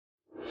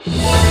Hello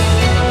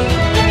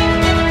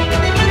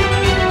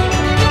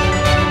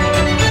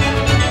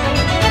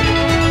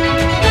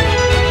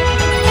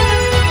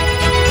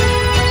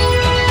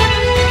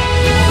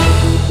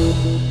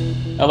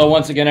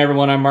once again,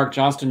 everyone. I'm Mark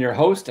Johnston, your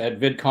host at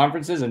VID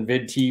Conferences and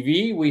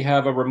VIDTV. We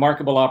have a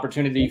remarkable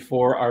opportunity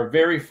for our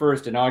very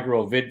first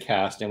inaugural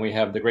VIDcast, and we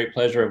have the great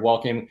pleasure of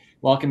welcoming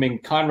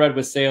Konrad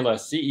Wasiela,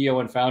 CEO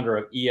and founder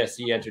of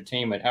ESE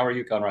Entertainment. How are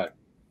you, Konrad?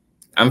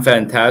 I'm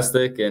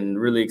fantastic and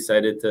really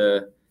excited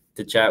to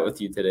chat with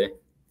you today.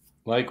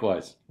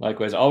 Likewise.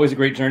 Always a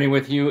great journey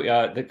with you.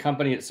 The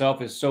company itself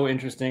is so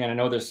interesting, and I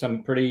know there's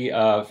some pretty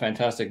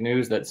fantastic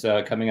news that's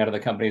coming out of the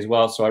company as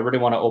well. So I really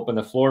want to open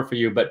the floor for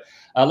you. But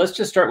let's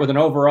just start with an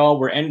overall.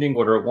 We're ending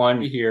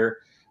Q1 here.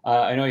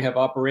 I know you have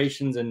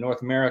operations in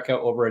North America,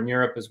 over in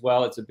Europe as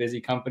well. It's a busy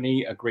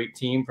company, a great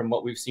team from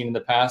what we've seen in the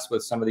past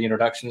with some of the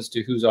introductions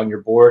to who's on your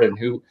board and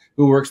who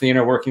works the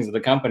inner workings of the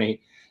company.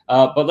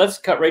 But let's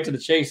cut right to the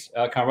chase,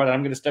 Konrad.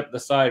 I'm going to step to the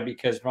side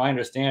because my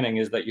understanding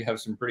is that you have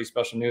some pretty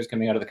special news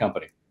coming out of the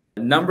company.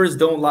 Numbers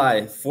don't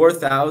lie.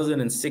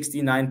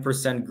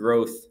 4,069%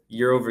 growth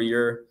year over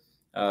year.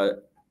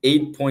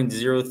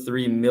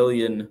 $8.03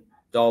 million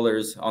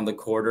on the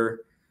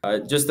quarter.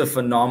 Just a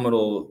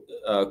phenomenal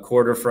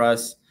quarter for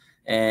us.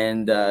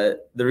 And the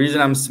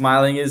reason I'm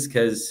smiling is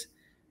because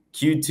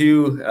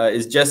Q2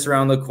 is just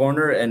around the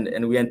corner,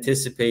 and we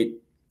anticipate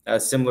a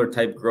similar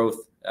type growth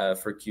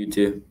for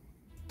Q2.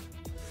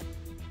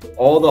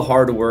 All the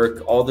hard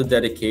work, all the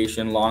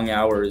dedication, long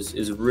hours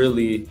is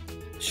really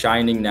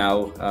shining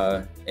now.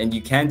 And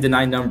you can't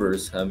deny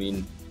numbers. I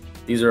mean,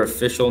 these are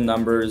official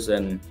numbers,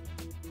 and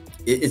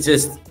it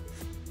just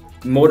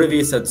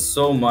motivates us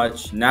so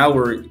much. Now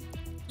we're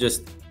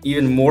just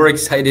even more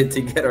excited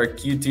to get our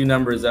Q2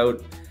 numbers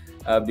out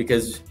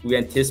because we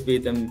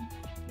anticipate them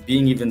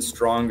being even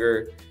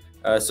stronger.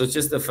 So it's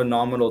just a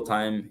phenomenal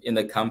time in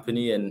the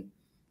company, and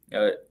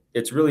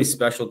it's really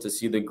special to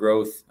see the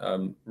growth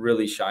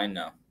really shine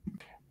now.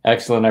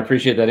 Excellent. I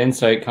appreciate that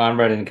insight,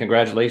 Konrad, and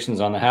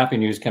congratulations on the happy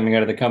news coming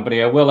out of the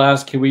company. I will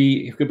ask, could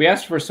we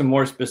ask for some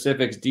more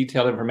specifics,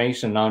 detailed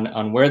information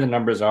on where the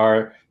numbers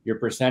are, your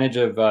percentage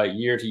of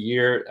year to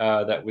year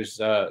that was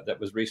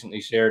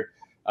recently shared?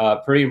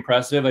 Pretty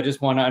impressive. I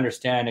just want to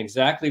understand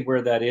exactly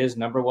where that is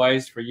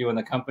number-wise for you and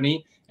the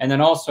company, and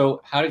then also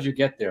how did you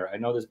get there? I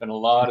know there's been a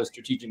lot of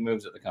strategic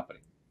moves at the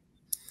company.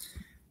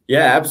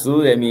 Yeah,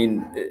 absolutely. I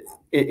mean,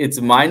 it's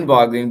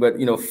mind-boggling, but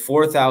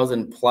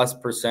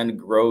 4,000+%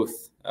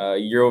 growth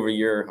year over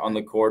year on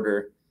the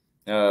quarter,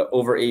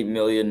 over 8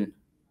 million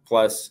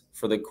plus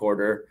for the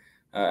quarter,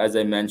 as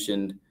I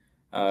mentioned.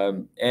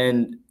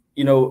 And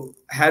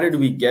how did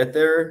we get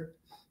there?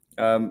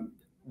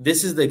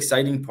 This is the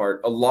exciting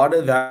part. A lot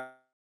of that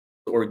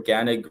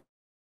organic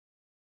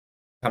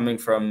coming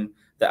from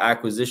the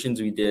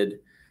acquisitions we did,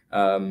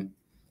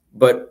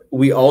 but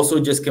we also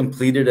just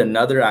completed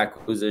another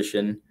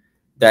acquisition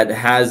that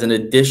has an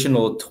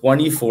additional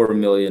 24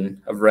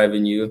 million of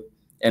revenue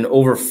and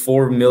over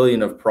 4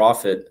 million of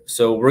profit.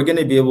 So we're going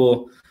to be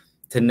able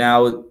to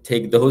now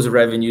take those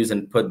revenues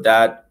and put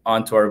that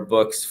onto our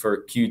books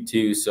for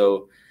Q2.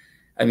 So,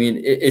 I mean,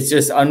 it's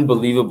just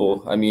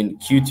unbelievable. I mean,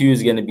 Q2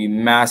 is going to be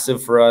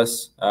massive for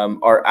us.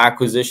 Our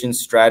acquisition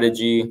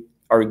strategy,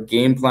 our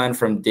game plan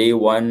from day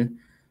one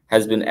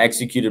has been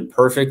executed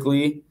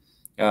perfectly.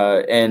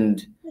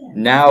 And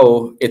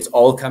now it's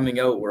all coming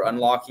out. We're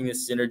unlocking the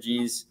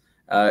synergies,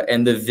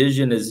 and the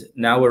vision is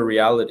now a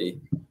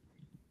reality.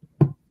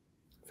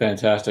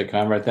 Fantastic,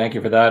 Konrad. Thank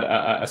you for that.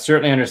 I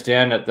certainly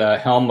understand at the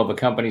helm of a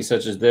company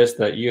such as this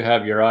that you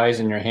have your eyes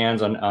and your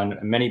hands on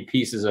many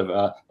pieces of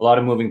a lot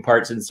of moving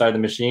parts inside the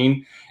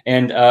machine.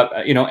 And,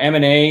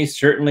 M&A,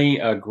 certainly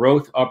a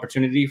growth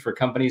opportunity for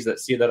companies that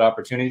see that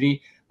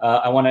opportunity.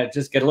 I want to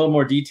just get a little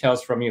more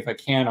details from you, if I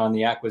can, on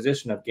the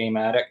acquisition of Game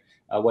Addict,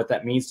 what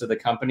that means to the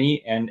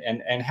company, and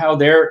how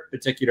their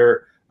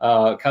particular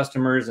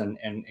customers and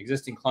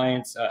existing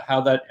clients,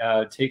 how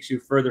that takes you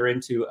further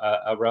into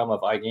a realm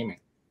of iGaming.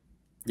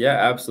 Yeah,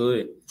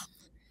 absolutely.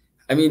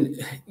 I mean,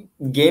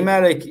 Game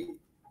Addict,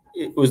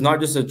 it was not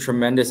just a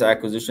tremendous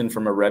acquisition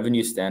from a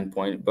revenue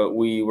standpoint, but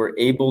we were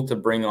able to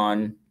bring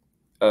on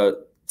a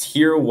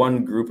tier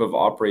 1 group of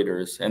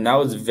operators. And that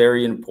was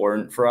very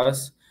important for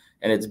us.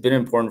 And it's been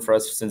important for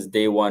us since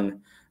day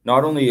one,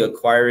 not only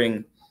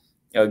acquiring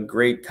a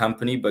great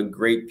company, but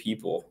great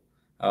people.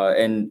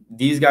 And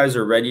these guys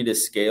are ready to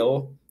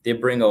scale. They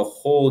bring a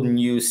whole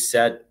new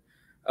set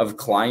of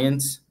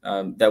clients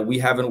that we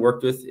haven't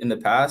worked with in the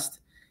past.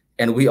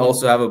 And we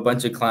also have a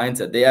bunch of clients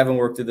that they haven't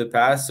worked with in the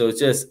past. So it's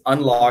just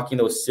unlocking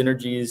those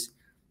synergies,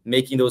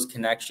 making those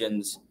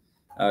connections,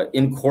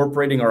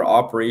 incorporating our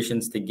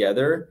operations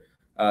together.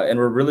 And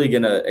we're really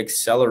going to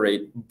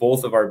accelerate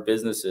both of our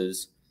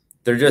businesses.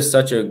 They're just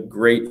such a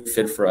great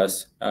fit for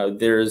us.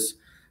 There's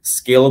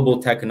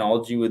scalable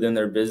technology within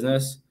their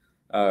business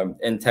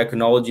and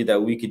technology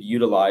that we could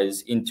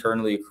utilize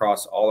internally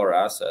across all our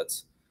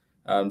assets.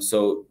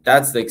 So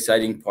that's the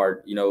exciting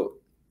part.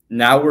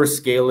 Now we're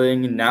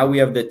scaling. Now we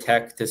have the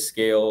tech to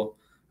scale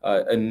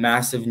a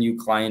massive new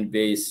client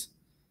base.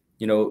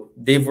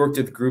 they've worked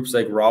with groups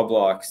like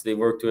Roblox. They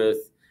worked with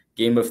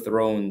Game of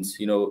Thrones,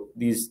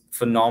 these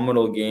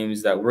phenomenal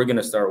games that we're going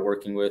to start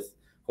working with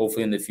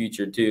hopefully in the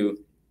future too.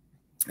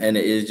 And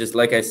it is just,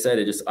 like I said,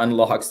 it just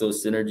unlocks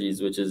those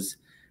synergies, which is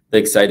the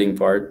exciting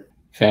part.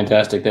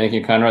 Fantastic. Thank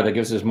you, Konrad. That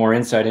gives us more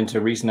insight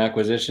into recent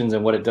acquisitions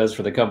and what it does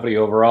for the company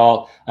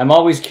overall. I'm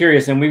always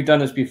curious, and we've done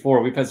this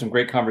before. We've had some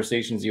great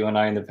conversations, you and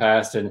I, in the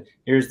past. And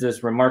here's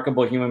this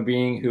remarkable human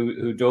being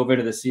who dove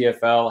into the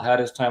CFL, had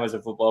his time as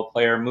a football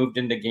player, moved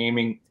into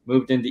gaming,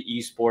 moved into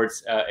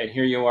esports, and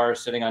here you are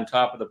sitting on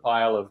top of the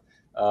pile of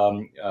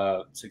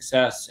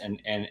success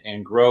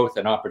and growth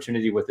and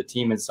opportunity with a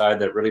team inside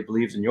that really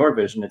believes in your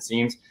vision, it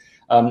seems.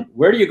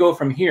 Where do you go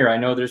from here? I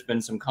know there's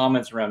been some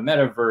comments around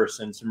metaverse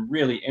and some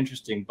really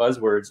interesting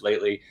buzzwords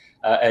lately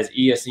as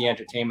ESE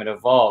Entertainment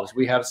evolves.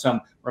 We have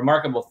some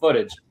remarkable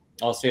footage,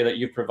 I'll say, that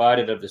you've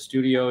provided of the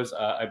studios.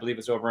 I believe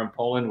it's over in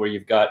Poland, where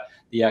you've got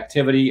the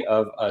activity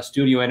of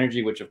studio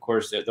energy, which of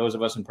course those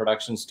of us in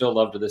production still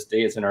love to this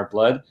day. It's in our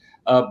blood.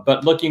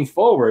 But looking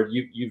forward,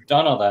 you've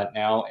done all that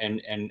now,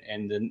 and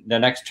the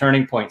next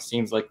turning point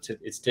seems like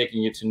it's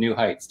taking you to new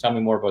heights. Tell me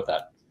more about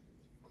that.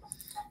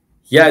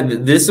 Yeah,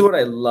 this is what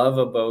I love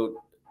about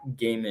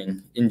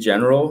gaming in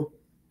general.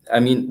 I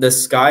mean, the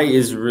sky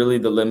is really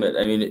the limit.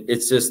 I mean,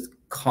 it's just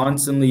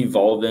constantly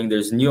evolving.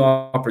 There's new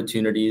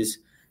opportunities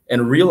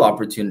and real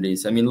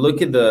opportunities. I mean,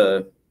 look at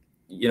the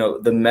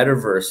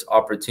metaverse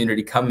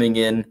opportunity coming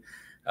in,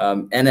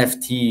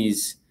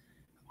 NFTs,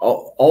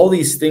 all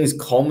these things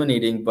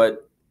culminating.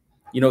 But,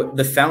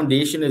 the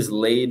foundation is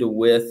laid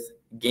with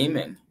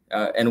gaming,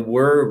 and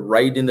we're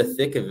right in the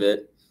thick of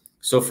it.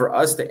 So for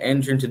us to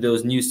enter into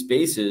those new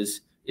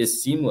spaces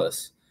is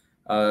seamless.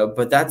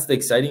 But that's the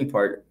exciting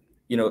part.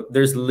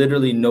 There's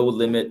literally no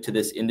limit to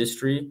this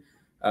industry.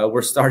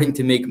 We're starting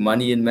to make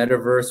money in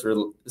metaverse.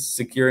 We're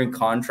securing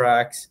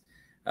contracts.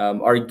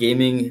 Our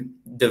gaming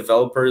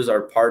developers,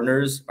 our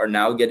partners, are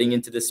now getting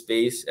into the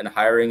space and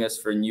hiring us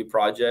for new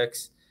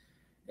projects.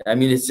 I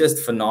mean, it's just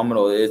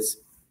phenomenal.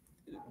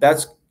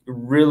 That's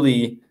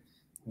really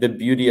the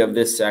beauty of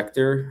this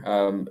sector.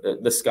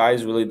 The sky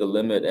is really the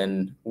limit,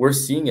 and we're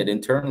seeing it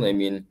internally. I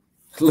mean,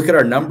 look at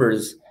our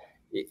numbers.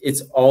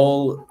 It's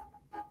all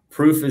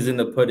proof is in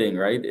the pudding,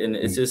 right? And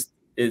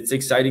it's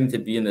exciting to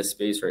be in this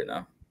space right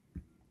now.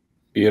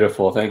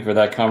 Beautiful. Thank you for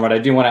that, Konrad. I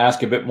do want to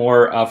ask a bit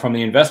more from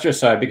the investor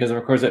side, because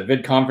of course at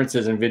VID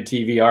conferences and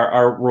VIDTV,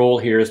 our role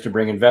here is to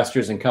bring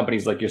investors and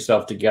companies like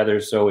yourself together,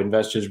 so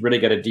investors really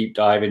get a deep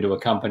dive into a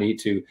company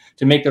to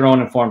make their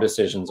own informed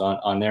decisions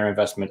on their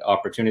investment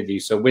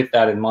opportunities. So with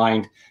that in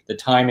mind, the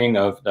timing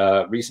of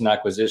the recent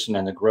acquisition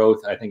and the growth,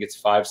 I think it's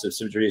 5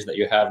 subsidiaries that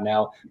you have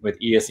now with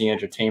ESE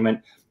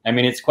Entertainment. I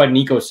mean, it's quite an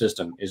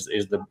ecosystem is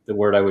the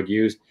word I would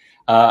use.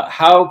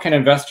 How can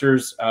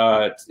investors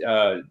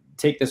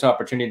take this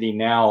opportunity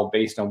now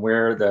based on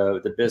where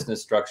the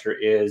business structure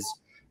is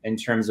in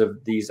terms of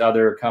these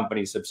other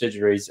company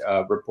subsidiaries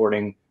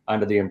reporting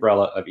under the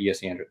umbrella of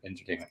ESE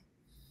Entertainment?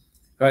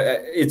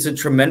 It's a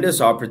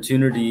tremendous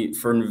opportunity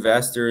for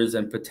investors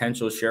and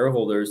potential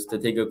shareholders to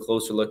take a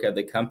closer look at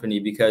the company,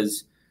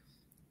 because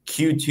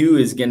Q2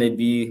 is going to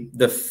be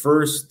the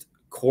first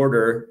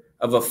quarter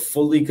of a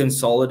fully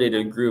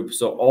consolidated group.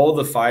 So all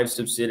the 5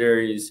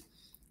 subsidiaries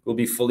will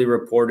be fully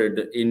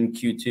reported in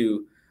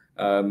Q2.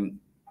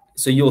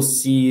 So you'll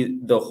see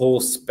the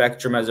whole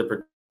spectrum as it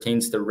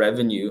pertains to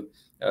revenue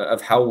of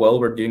how well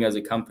we're doing as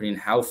a company and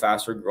how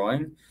fast we're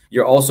growing.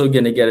 You're also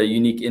going to get a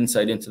unique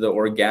insight into the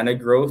organic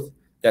growth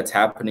that's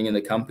happening in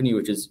the company,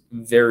 which is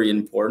very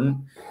important.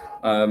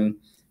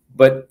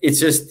 But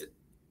it's just,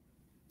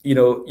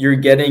 you're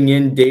getting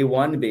in day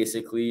one,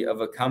 basically,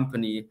 of a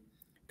company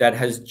that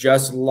has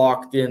just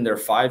locked in their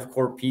 5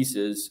 core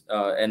pieces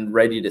and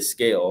ready to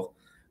scale.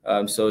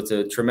 So it's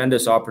a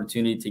tremendous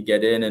opportunity to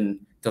get in and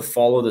to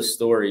follow the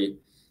story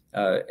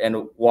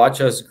and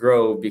watch us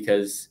grow,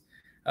 because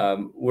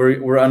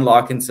we're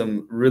unlocking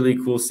some really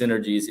cool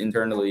synergies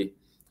internally,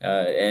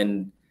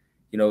 and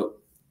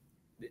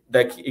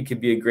that it could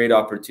be a great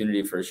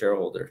opportunity for a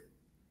shareholder.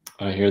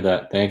 I hear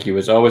that. Thank you.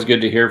 It's always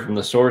good to hear from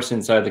the source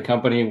inside the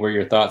company where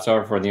your thoughts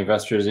are for the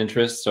investors'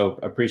 interests. So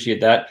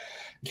appreciate that.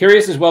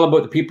 Curious as well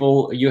about the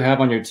people you have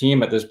on your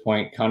team at this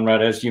point,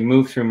 Konrad. As you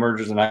move through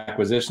mergers and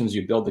acquisitions,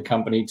 you build the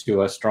company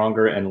to a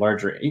stronger and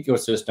larger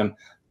ecosystem.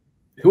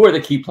 Who are the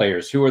key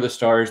players? Who are the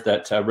stars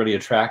that really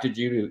attracted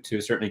you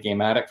to certainly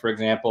Game Addict, for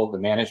example, the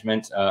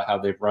management, how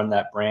they've run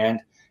that brand?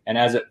 And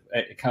as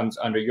it comes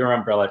under your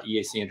umbrella at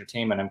ESE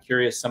Entertainment, I'm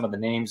curious some of the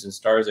names and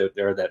stars out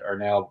there that are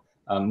now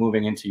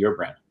moving into your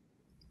brand.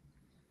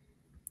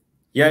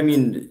 Yeah, I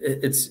mean,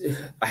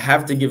 I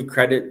have to give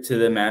credit to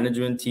the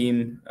management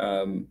team.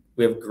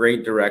 We have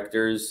great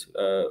directors.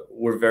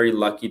 We're very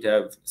lucky to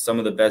have some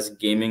of the best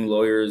gaming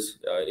lawyers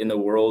in the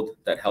world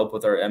that help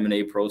with our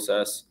M&A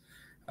process.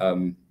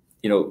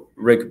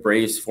 Rick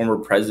Brace, former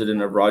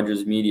president of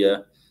Rogers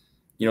Media.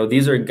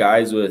 These are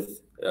guys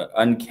with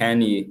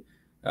uncanny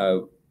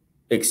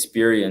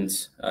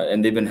experience,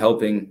 and they've been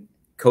helping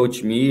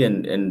coach me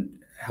and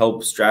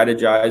help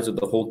strategize with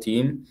the whole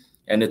team,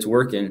 and it's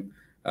working.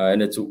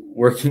 and it's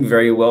working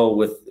very well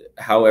with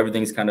how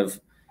everything's kind of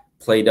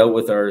played out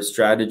with our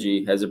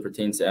strategy as it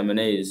pertains to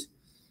M&As.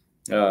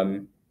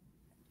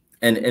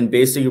 And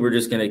basically, we're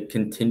just going to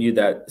continue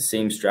that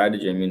same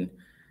strategy. I mean,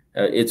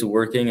 it's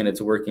working and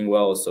it's working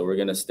well, so we're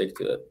going to stick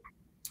to it.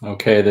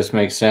 Okay, this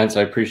makes sense.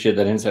 I appreciate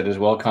that insight as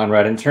well,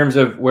 Konrad. In terms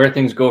of where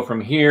things go from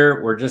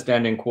here, we're just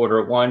ending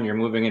quarter 1. You're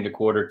moving into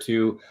quarter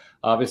 2.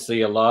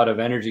 Obviously, a lot of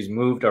energy's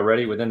moved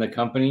already within the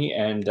company,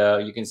 and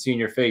you can see in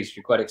your face,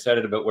 you're quite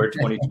excited about where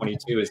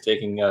 2022 is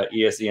taking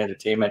ESE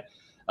Entertainment.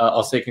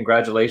 I'll say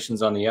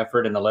congratulations on the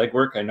effort and the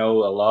legwork. I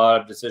know a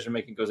lot of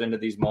decision-making goes into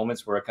these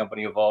moments where a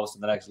company evolves to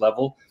the next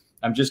level.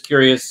 I'm just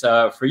curious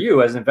for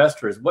you as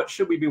investors, what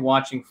should we be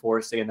watching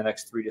for, say, in the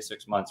next 3 to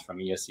 6 months from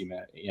ESE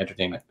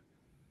Entertainment?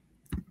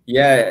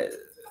 Yeah,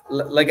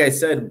 like I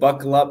said,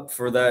 buckle up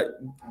for the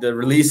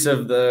release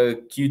of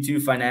the Q2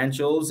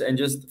 financials and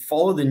just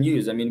follow the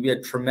news. I mean, we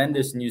had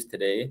tremendous news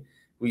today.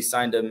 We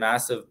signed a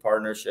massive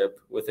partnership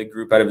with a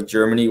group out of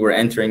Germany. We're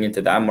entering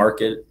into that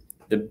market,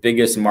 the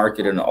biggest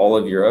market in all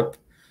of Europe.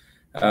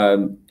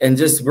 And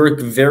just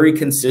work very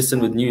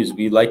consistent with news.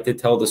 We like to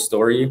tell the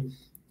story.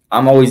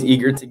 I'm always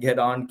eager to get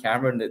on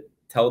camera and to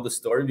tell the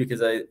story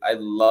because I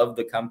love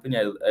the company.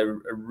 I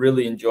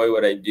really enjoy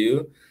what I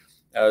do.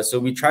 So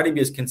we try to be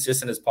as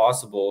consistent as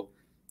possible,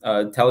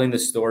 telling the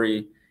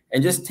story,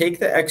 and just take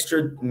the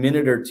extra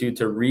minute or two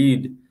to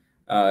read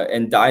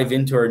and dive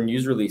into our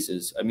news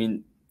releases. I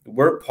mean,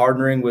 we're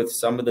partnering with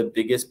some of the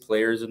biggest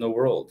players in the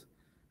world.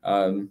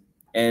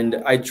 And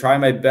I try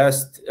my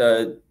best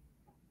to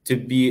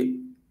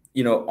be,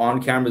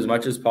 on camera as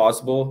much as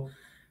possible.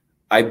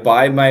 I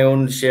buy my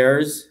own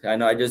shares. I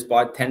know I just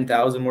bought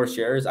 10,000 more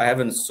shares. I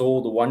haven't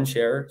sold one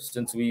share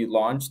since we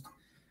launched.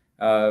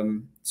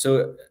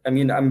 So, I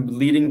mean, I'm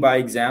leading by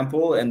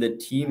example, and the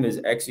team is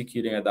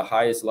executing at the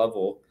highest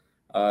level.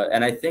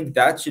 And I think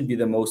that should be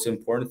the most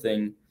important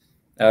thing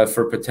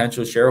for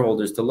potential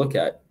shareholders to look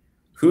at.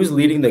 Who's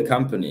leading the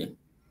company?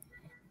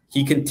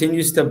 He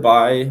continues to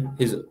buy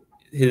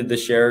the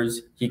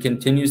shares. He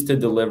continues to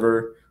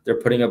deliver.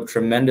 They're putting up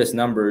tremendous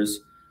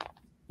numbers.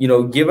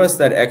 Give us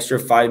that extra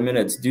 5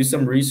 minutes. Do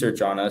some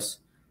research on us,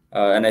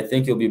 and I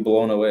think you'll be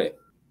blown away.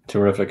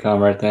 Terrific,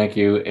 Konrad. Thank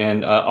you.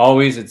 And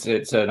always,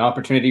 it's an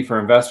opportunity for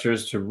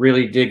investors to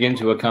really dig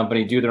into a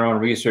company, do their own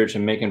research,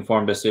 and make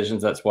informed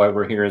decisions. That's why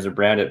we're here as a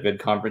brand at VID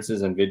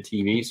conferences and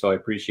VIDTV. So I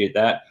appreciate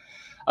that.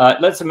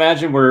 Let's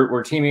imagine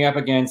we're teaming up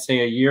again,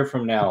 say, a year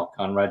from now,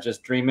 Konrad.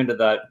 Just dream into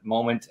that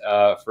moment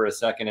for a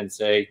second and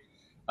say,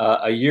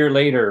 a year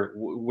later,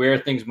 where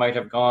things might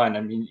have gone.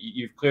 I mean,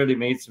 you've clearly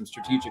made some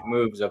strategic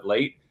moves of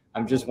late.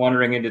 I'm just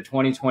wondering, into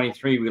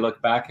 2023, we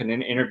look back in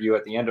an interview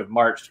at the end of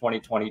March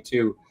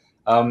 2022.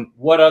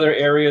 What other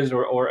areas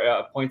or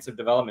points of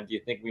development do you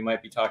think we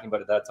might be talking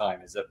about at that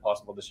time? Is it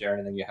possible to share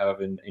anything you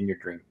have in your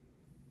dream?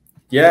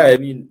 Yeah, I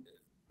mean,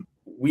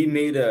 we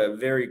made a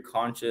very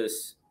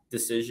conscious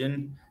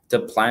decision to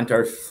plant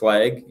our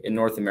flag in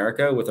North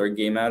America with our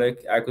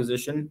GameAddict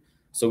acquisition.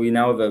 So we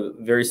now have a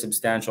very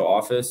substantial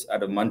office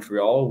out of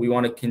Montreal. We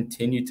want to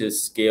continue to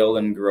scale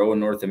and grow in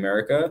North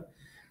America.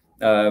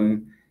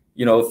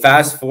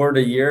 Fast forward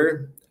a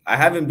year, I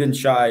haven't been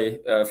shy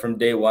from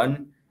day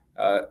one.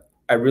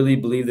 I really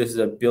believe this is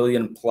a $1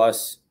 billion+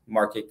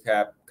 market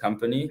cap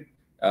company,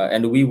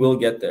 and we will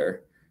get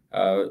there.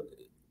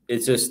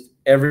 It's just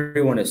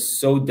everyone is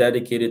so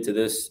dedicated to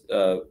this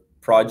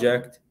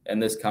project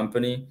and this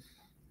company,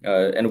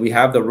 and we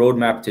have the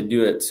roadmap to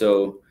do it.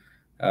 So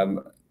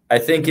I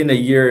think in a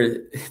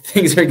year,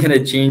 things are going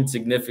to change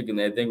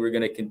significantly. I think we're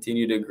going to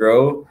continue to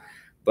grow,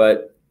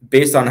 but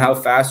based on how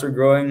fast we're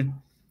growing,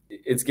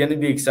 it's going to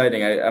be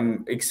exciting.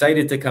 I'm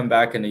excited to come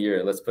back in a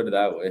year. Let's put it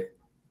that way.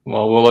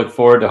 Well, we'll look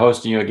forward to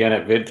hosting you again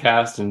at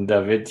VIDCast and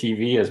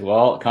VIDTV as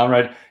well.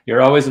 Konrad,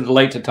 you're always a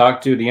delight to talk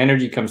to. The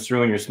energy comes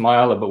through in your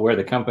smile about where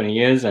the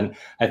company is. And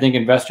I think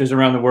investors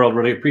around the world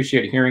really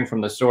appreciate hearing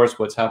from the source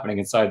what's happening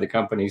inside the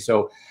company.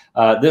 So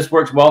this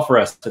works well for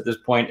us at this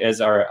point as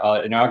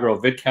our inaugural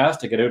VIDCast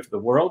to get out to the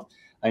world.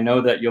 I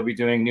know that you'll be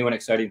doing new and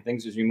exciting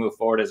things as you move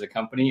forward as a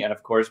company. And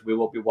of course, we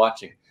will be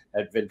watching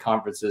at VID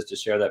conferences to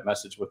share that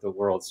message with the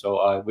world. So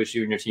I wish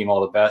you and your team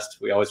all the best.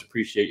 We always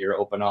appreciate your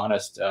open,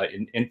 honest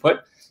input.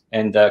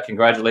 And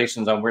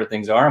congratulations on where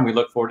things are. And we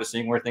look forward to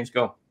seeing where things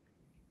go.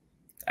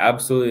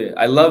 Absolutely.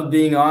 I love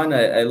being on.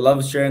 I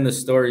love sharing the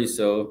story.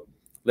 So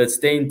let's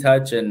stay in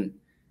touch. And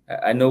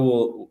I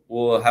know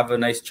we'll have a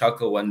nice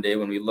chuckle one day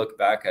when we look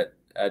back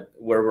at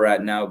where we're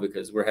at now,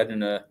 because we're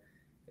heading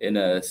in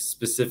a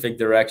specific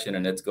direction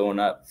and it's going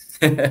up.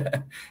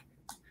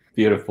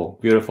 Beautiful,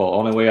 beautiful.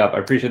 Only way up. I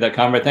appreciate that,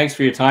 Konrad. Thanks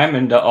for your time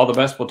and all the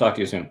best. We'll talk to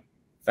you soon.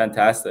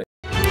 Fantastic.